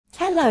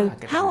Hello,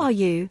 how are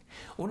you?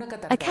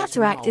 A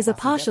cataract is a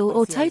partial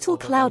or total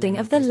clouding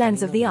of the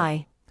lens of the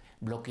eye.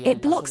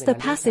 It blocks the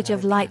passage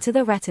of light to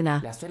the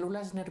retina.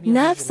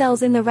 Nerve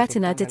cells in the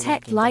retina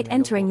detect light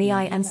entering the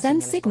eye and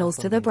send signals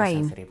to the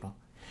brain.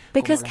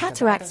 Because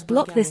cataracts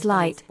block this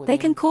light, they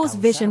can cause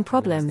vision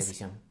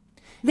problems.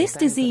 This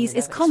disease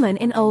is common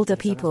in older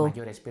people.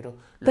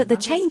 But the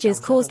changes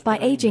caused by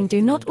aging do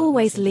not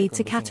always lead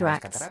to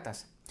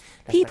cataracts.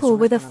 People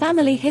with a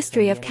family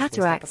history of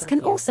cataracts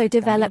can also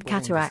develop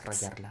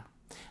cataracts.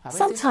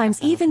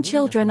 Sometimes even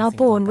children are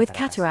born with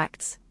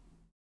cataracts.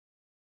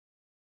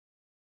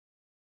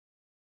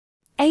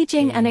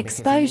 Aging and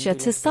exposure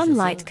to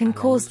sunlight can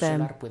cause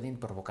them.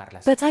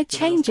 But eye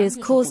changes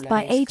caused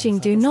by aging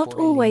do not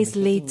always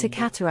lead to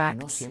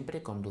cataracts.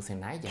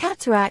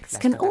 Cataracts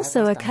can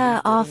also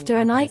occur after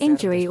an eye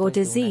injury or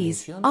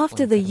disease,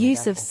 after the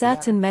use of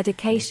certain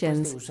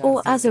medications,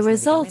 or as a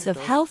result of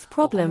health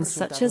problems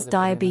such as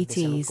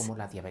diabetes.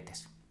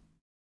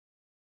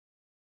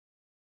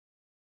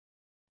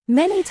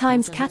 Many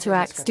times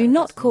cataracts do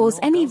not cause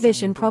any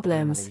vision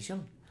problems.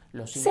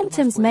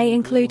 Symptoms may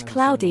include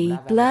cloudy,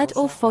 blurred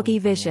or foggy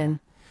vision.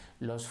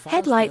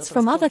 Headlights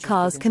from other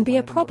cars can be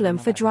a problem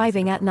for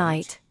driving at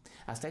night.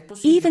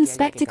 Even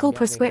spectacle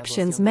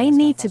prescriptions may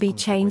need to be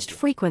changed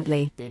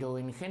frequently.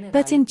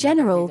 But in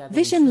general,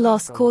 vision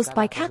loss caused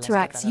by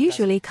cataracts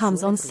usually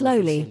comes on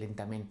slowly,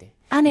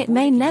 and it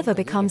may never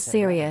become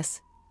serious.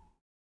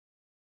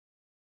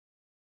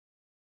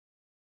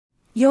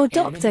 Your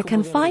doctor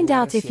can find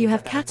out if you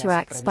have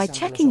cataracts by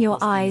checking your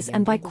eyes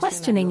and by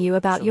questioning you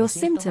about your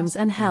symptoms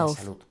and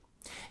health.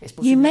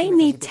 You may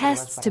need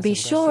tests to be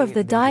sure of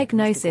the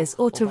diagnosis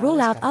or to rule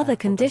out other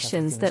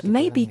conditions that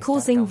may be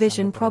causing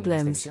vision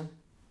problems.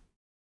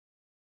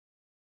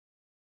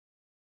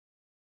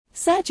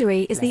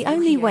 Surgery is the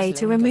only way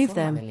to remove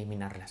them.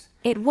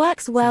 It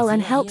works well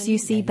and helps you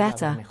see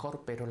better.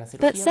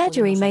 But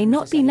surgery may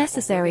not be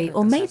necessary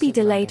or may be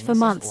delayed for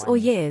months or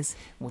years.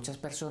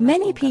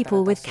 Many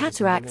people with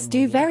cataracts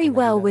do very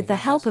well with the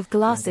help of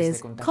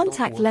glasses,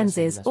 contact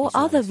lenses, or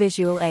other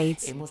visual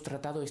aids.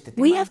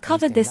 We have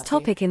covered this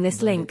topic in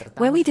this link,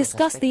 where we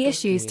discuss the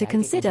issues to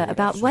consider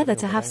about whether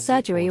to have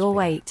surgery or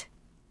wait.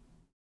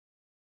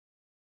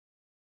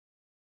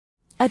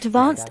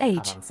 Advanced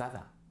age.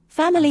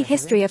 Family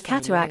history of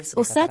cataracts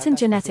or certain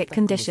genetic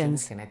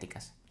conditions.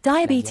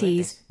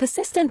 Diabetes,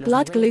 persistent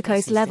blood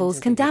glucose levels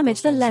can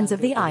damage the lens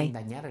of the eye.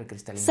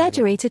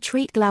 Surgery to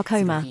treat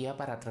glaucoma.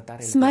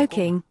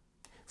 Smoking.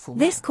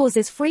 This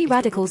causes free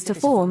radicals to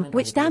form,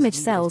 which damage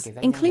cells,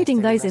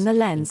 including those in the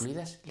lens.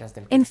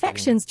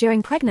 Infections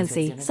during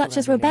pregnancy, such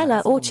as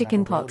rubella or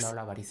chickenpox.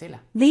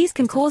 These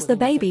can cause the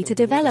baby to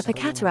develop a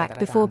cataract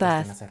before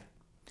birth.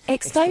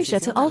 Exposure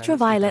to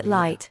ultraviolet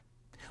light.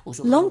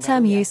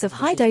 Long-term use of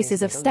high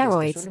doses of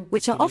steroids,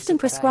 which are often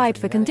prescribed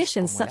for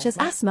conditions such as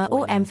asthma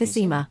or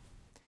emphysema.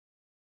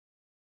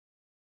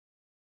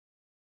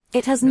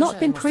 It has not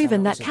been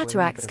proven that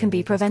cataracts can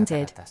be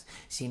prevented.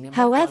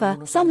 However,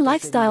 some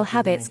lifestyle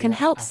habits can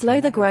help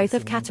slow the growth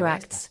of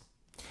cataracts.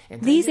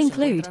 These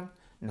include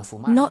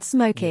not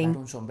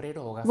smoking,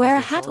 wear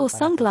a hat or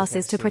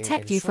sunglasses to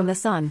protect you from the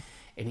sun,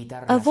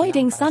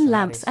 avoiding sun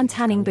lamps and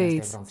tanning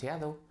booths,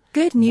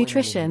 good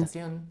nutrition,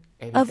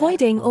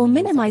 avoiding or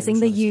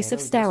minimizing the use of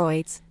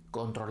steroids.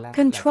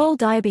 Control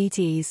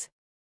diabetes.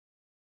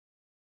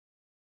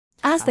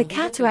 As the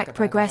cataract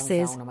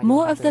progresses,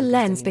 more of the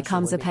lens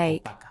becomes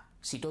opaque.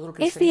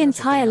 If the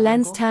entire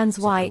lens turns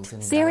white,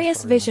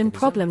 serious vision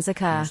problems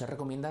occur.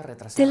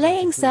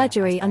 Delaying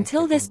surgery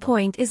until this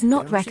point is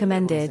not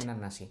recommended.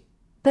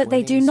 But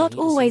they do not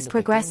always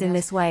progress in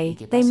this way.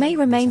 They may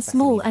remain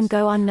small and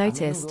go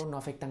unnoticed.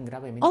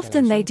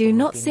 Often they do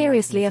not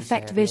seriously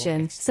affect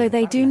vision, so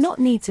they do not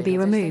need to be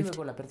removed.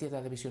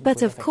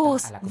 But of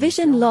course,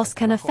 vision loss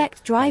can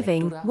affect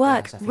driving,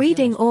 work,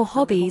 reading or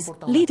hobbies,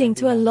 leading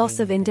to a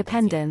loss of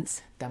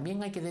independence.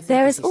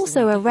 There is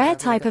also a rare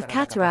type of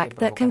cataract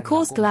that can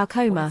cause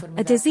glaucoma,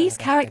 a disease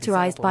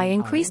characterized by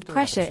increased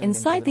pressure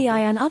inside the eye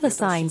and other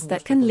signs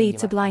that can lead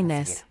to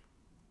blindness.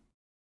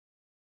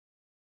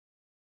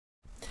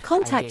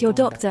 Contact your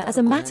doctor as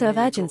a matter of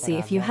urgency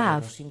if you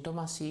have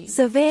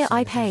severe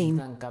eye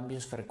pain,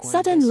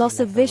 sudden loss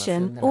of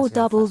vision, or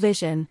double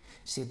vision.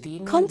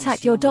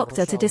 Contact your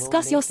doctor to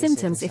discuss your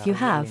symptoms if you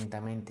have.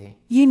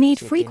 You need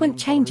frequent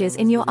changes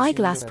in your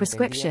eyeglass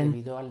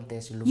prescription.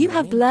 You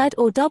have blurred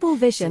or double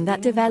vision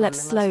that develops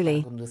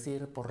slowly.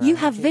 You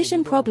have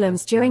vision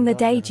problems during the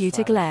day due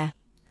to glare.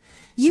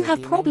 You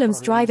have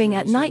problems driving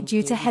at night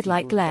due to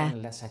headlight glare.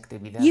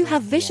 You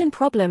have vision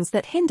problems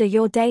that hinder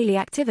your daily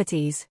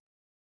activities.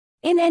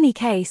 In any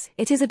case,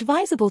 it is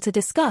advisable to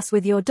discuss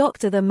with your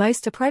doctor the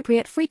most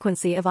appropriate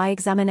frequency of eye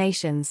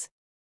examinations.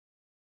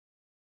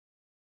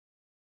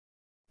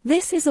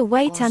 This is a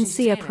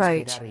wait-and-see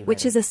approach,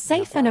 which is a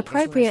safe and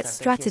appropriate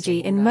strategy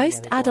in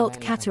most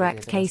adult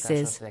cataract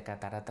cases.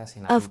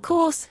 Of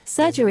course,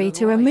 surgery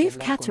to remove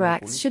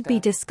cataracts should be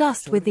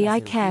discussed with the eye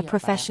care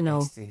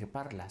professional.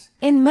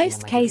 In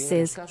most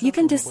cases, you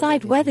can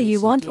decide whether you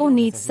want or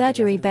need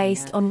surgery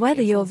based on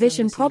whether your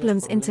vision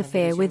problems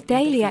interfere with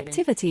daily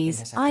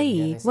activities,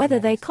 i.e., whether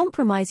they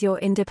compromise your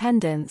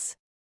independence.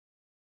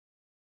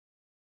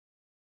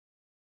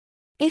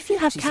 If you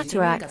have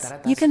cataracts,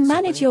 you can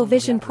manage your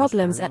vision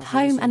problems at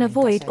home and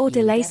avoid or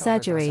delay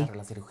surgery.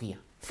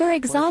 For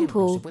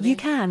example, you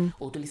can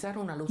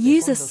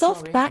use a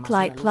soft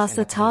backlight plus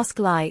a task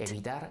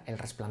light.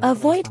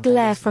 Avoid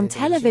glare from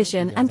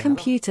television and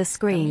computer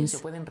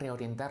screens.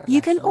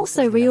 You can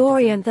also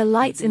reorient the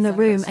lights in the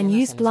room and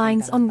use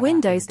blinds on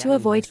windows to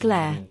avoid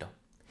glare.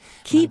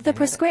 Keep the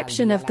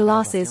prescription of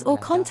glasses or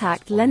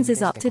contact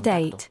lenses up to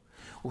date.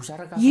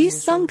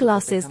 Use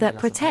sunglasses that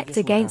protect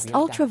against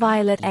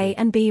ultraviolet A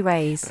and B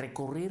rays.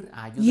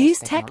 Use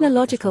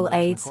technological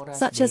aids,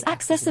 such as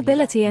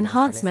accessibility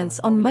enhancements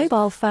on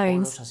mobile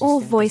phones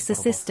or voice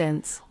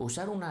assistants.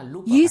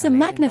 Use a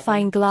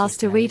magnifying glass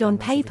to read on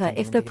paper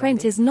if the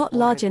print is not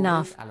large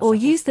enough, or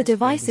use the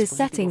device's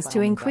settings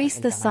to increase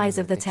the size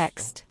of the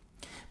text.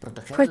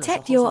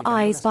 Protect your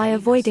eyes by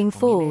avoiding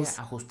falls.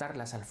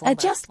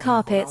 Adjust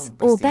carpets,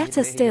 or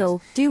better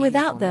still, do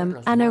without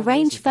them, and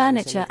arrange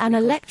furniture and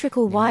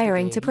electrical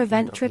wiring to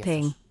prevent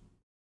tripping.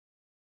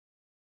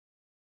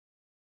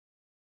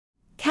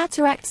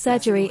 Cataract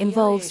surgery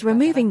involves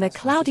removing the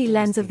cloudy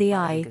lens of the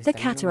eye, the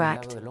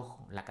cataract.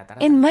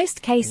 In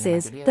most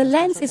cases, the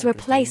lens is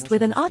replaced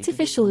with an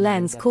artificial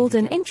lens called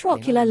an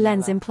intraocular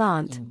lens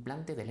implant.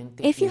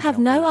 If you have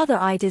no other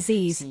eye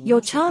disease, your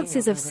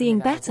chances of seeing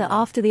better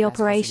after the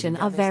operation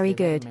are very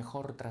good.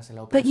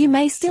 But you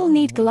may still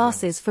need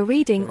glasses for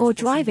reading or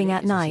driving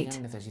at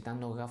night.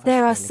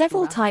 There are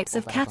several types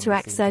of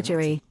cataract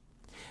surgery.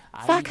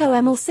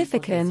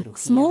 Phacoemulsification,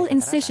 small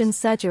incision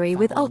surgery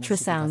with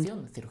ultrasound.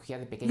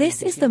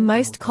 This is the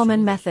most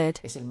common method.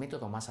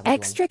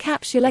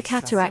 Extracapsular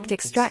cataract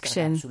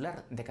extraction.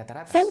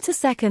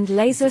 Femtosecond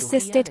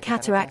laser-assisted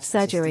cataract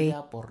surgery.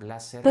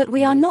 But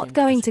we are not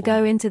going to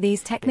go into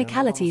these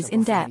technicalities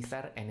in depth.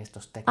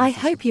 I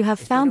hope you have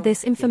found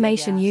this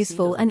information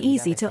useful and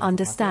easy to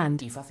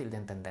understand.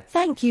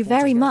 Thank you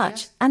very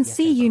much, and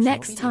see you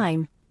next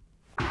time.